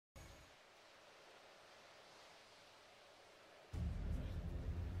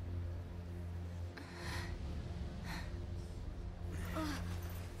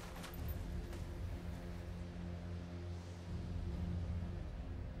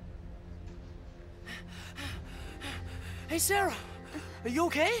Hey, Serah! Are you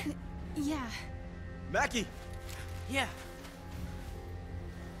okay? Yeah. Mackie! Yeah.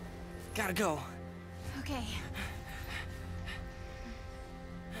 Gotta go. Okay.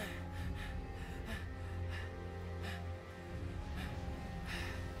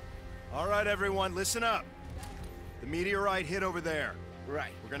 All right, everyone, listen up. The meteorite hit over there.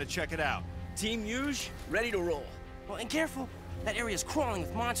 Right. We're gonna check it out. Team Yuge, ready to roll. Well, and careful. That area's crawling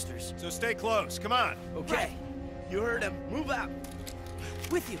with monsters. So stay close, come on. Okay. Right. You heard him. Move out.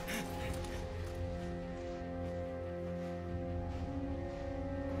 With you.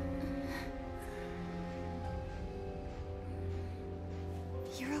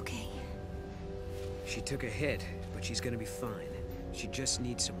 You're okay. She took a hit, but she's gonna be fine. She just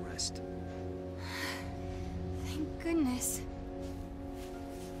needs some rest. Thank goodness.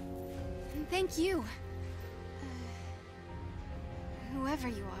 And thank you. Whoever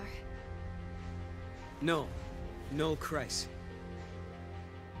you are. Noel Christ.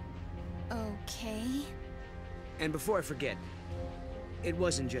 Okay. And before I forget, it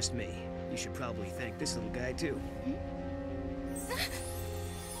wasn't just me. You should probably thank this little guy, too.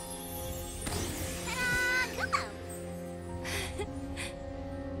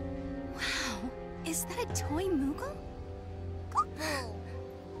 Wow, is that a toy Moogle?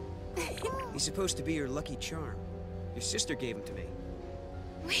 He's supposed to be your lucky charm. Your sister gave him to me.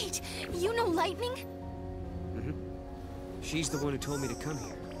 Wait, you know Lightning? Mm-hmm. She's the one who told me to come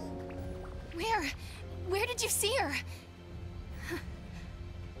here. Where? Where did you see her?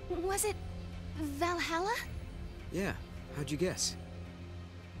 Was it Valhalla? Yeah, how'd you guess?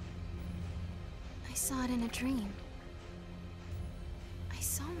 I saw it in a dream. I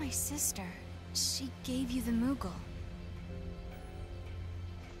saw my sister. She gave you the Moogle.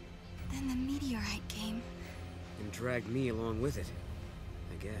 Then the meteorite came. And dragged me along with it,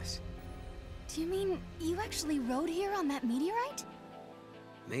 I guess. Do you mean you actually rode here on that meteorite?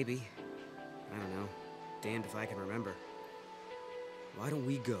 Maybe. I don't know. Damned if I can remember. Why don't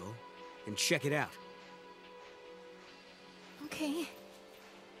we go and check it out? Okay.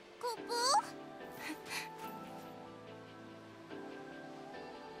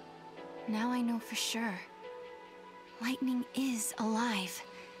 Now I know for sure. Lightning is alive.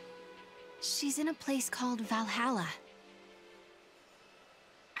 She's in a place called Valhalla.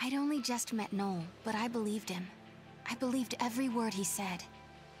 I'd only just met Noel, but I believed him. I believed every word he said.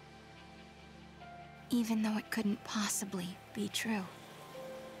 Even though it couldn't possibly be true.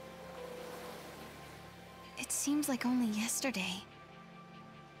 It seems like only yesterday.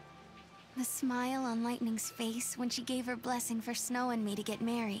 The smile on Lightning's face when she gave her blessing for Snow and me to get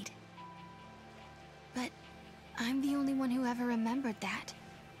married. But I'm the only one who ever remembered that.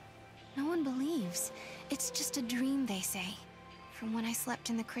 No one believes. It's just a dream, they say, from when I slept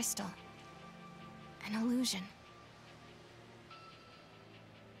in the crystal. An illusion.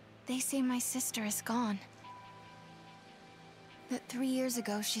 They say my sister is gone. That 3 years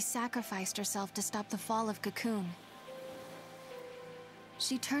ago she sacrificed herself to stop the fall of Cocoon.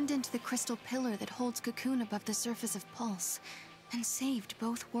 She turned into the crystal pillar that holds Cocoon above the surface of Pulse, and saved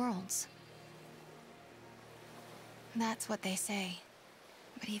both worlds. That's what they say.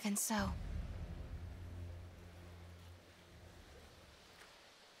 But even so...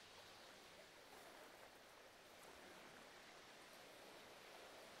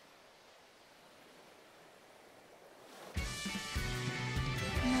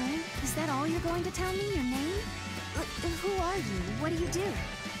 No? Is that all you're going to tell me? Your name? Who are you? What do you do?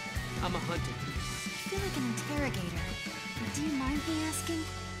 I'm a hunter. I feel like an interrogator. Do you mind me asking?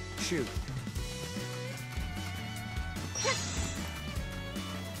 Shoot.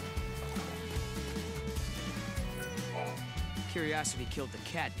 Curiosity killed the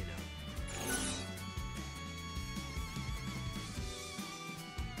cat, you know.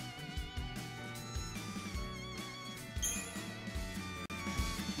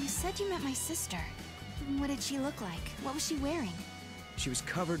 You said you met my sister. What did she look like? What was she wearing? She was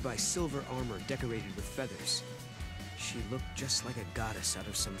covered by silver armor decorated with feathers. She looked just like a goddess out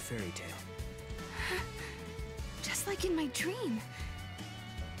of some fairy tale. Just like in my dream.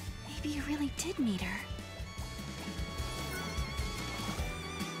 Maybe you really did meet her.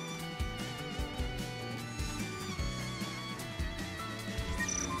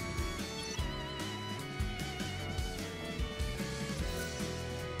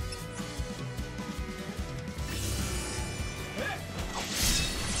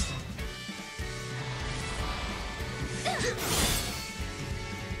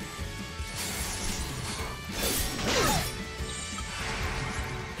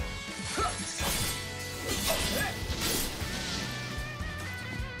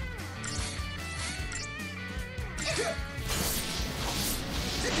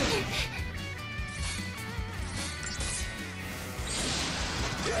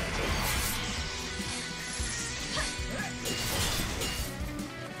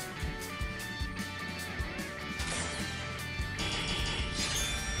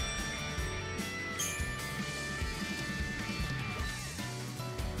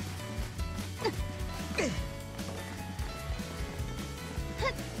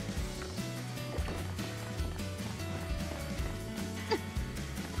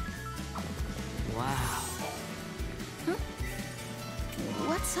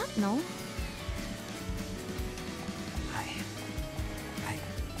 No?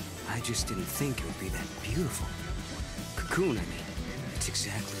 I just didn't think it would be that beautiful. Cocoon, I mean. It's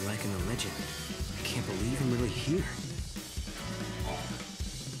exactly like in the legend. I can't believe I'm really here.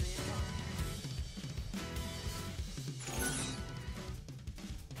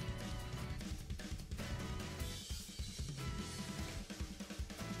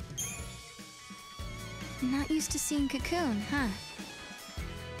 Not used to seeing Cocoon, huh?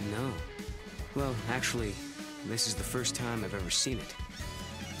 No. Well, actually, this is the first time I've ever seen it.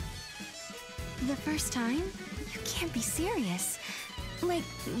 The first time? You can't be serious. Like,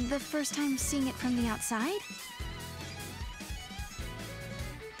 the first time seeing it from the outside?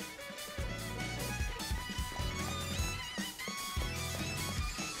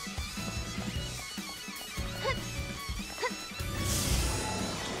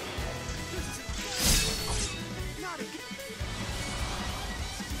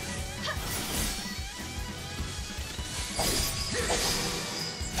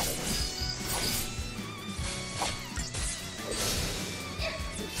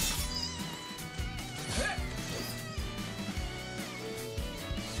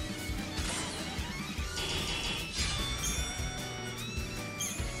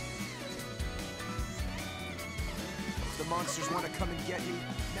 The monsters want to come and get you.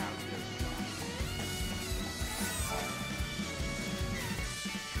 Now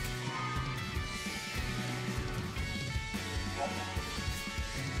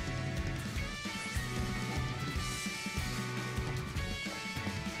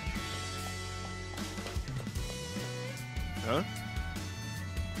Huh?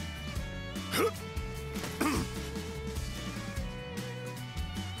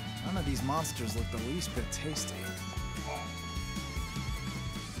 None of these monsters look the least bit tasty.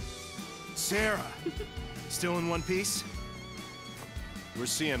 Serah! Still in one piece? We're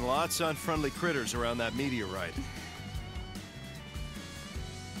seeing lots of unfriendly critters around that meteorite.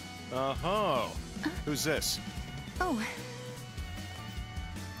 Uh-huh. Who's this? Oh.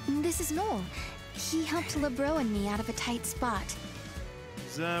 This is Noel. He helped LeBro and me out of a tight spot.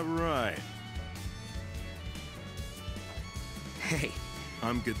 Is that right? Hey.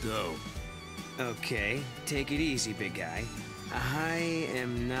 I'm Godot. Okay, take it easy, big guy. I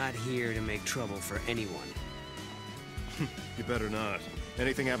am not here to make trouble for anyone. You better not.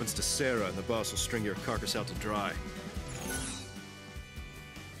 Anything happens to Serah, the boss will string your carcass out to dry.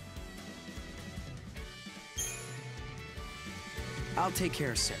 I'll take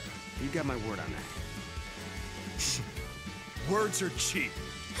care of Serah. You got my word on that. Words are cheap.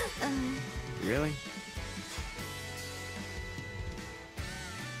 Really?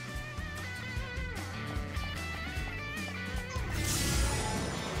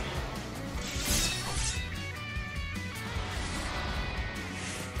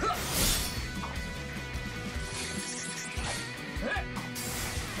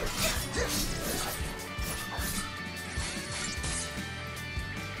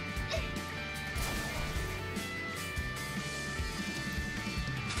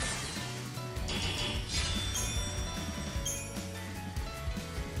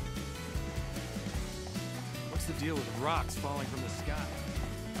 What's the deal with rocks falling from the sky?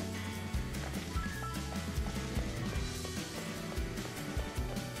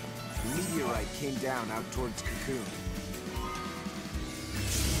 The meteorite came down out towards Cocoon.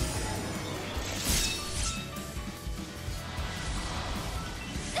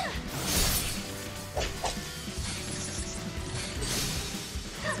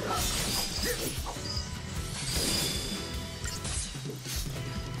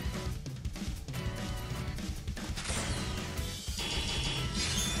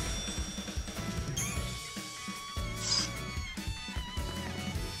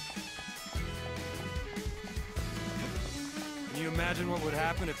 Can you imagine what would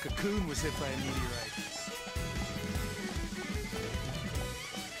happen if Cocoon was hit by a meteorite?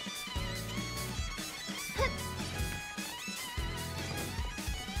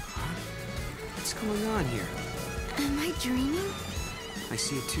 What's going on here? Am I dreaming? I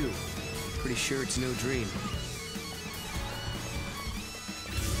see it too. Pretty sure it's no dream.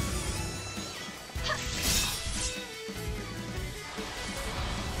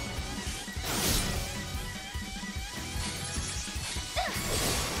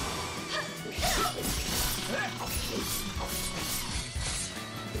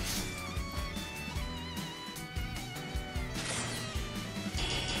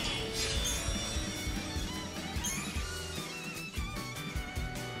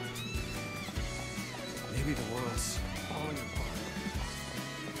 Maybe the world's falling apart.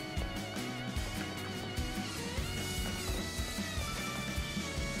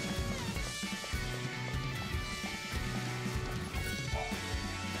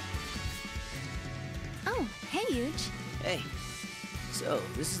 Hey, Huge. Hey. So,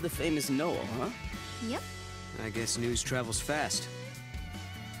 this is the famous Noel, huh? Yep. I guess news travels fast.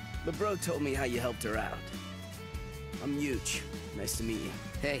 The bro told me how you helped her out. I'm Huge. Nice to meet you.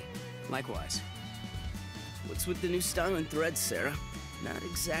 Hey, likewise. What's with the new style and threads, Serah? Not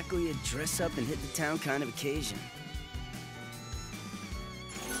exactly a dress-up and hit-the-town kind of occasion.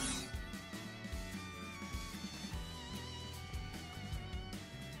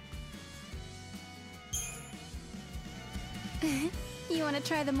 You want to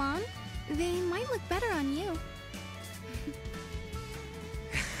try them on? They might look better on you.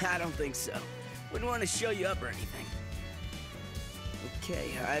 I don't think so. Wouldn't want to show you up or anything.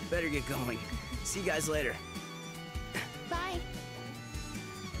 Okay, I better get going. See you guys later. Bye.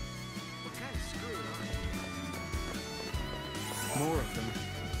 More of them.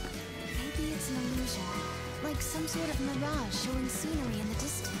 Maybe it's an illusion. Like some sort of mirage showing scenery in the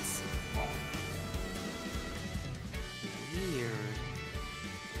distance. Weird.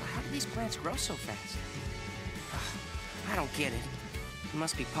 How do these plants grow so fast? I don't get it. There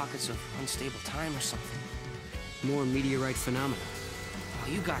must be pockets of unstable time or something. More meteorite phenomena. Oh,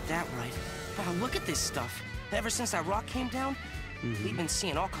 you got that right. Wow, look at this stuff. Ever since that rock came down, we've been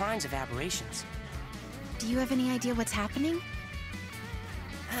seeing all kinds of aberrations. Do you have any idea what's happening?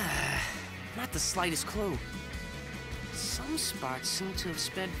 Not the slightest clue. Some spots seem to have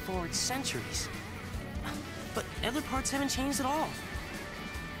sped forward centuries. But other parts haven't changed at all.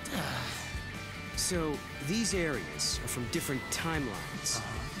 So, these areas are from different timelines.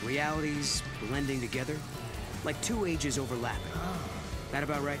 Realities blending together. Like two ages overlapping. That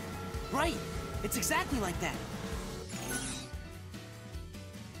about right? Right! It's exactly like that.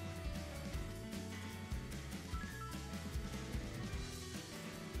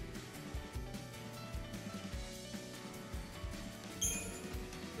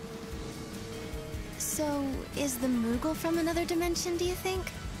 So, is the Moogle from another dimension, do you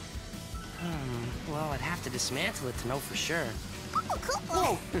think? Well, I'd have to dismantle it to know for sure.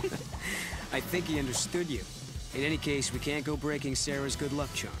 Whoa! I think he understood you. In any case, we can't go breaking Sarah's good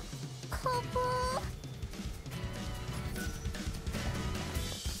luck charm. Couple.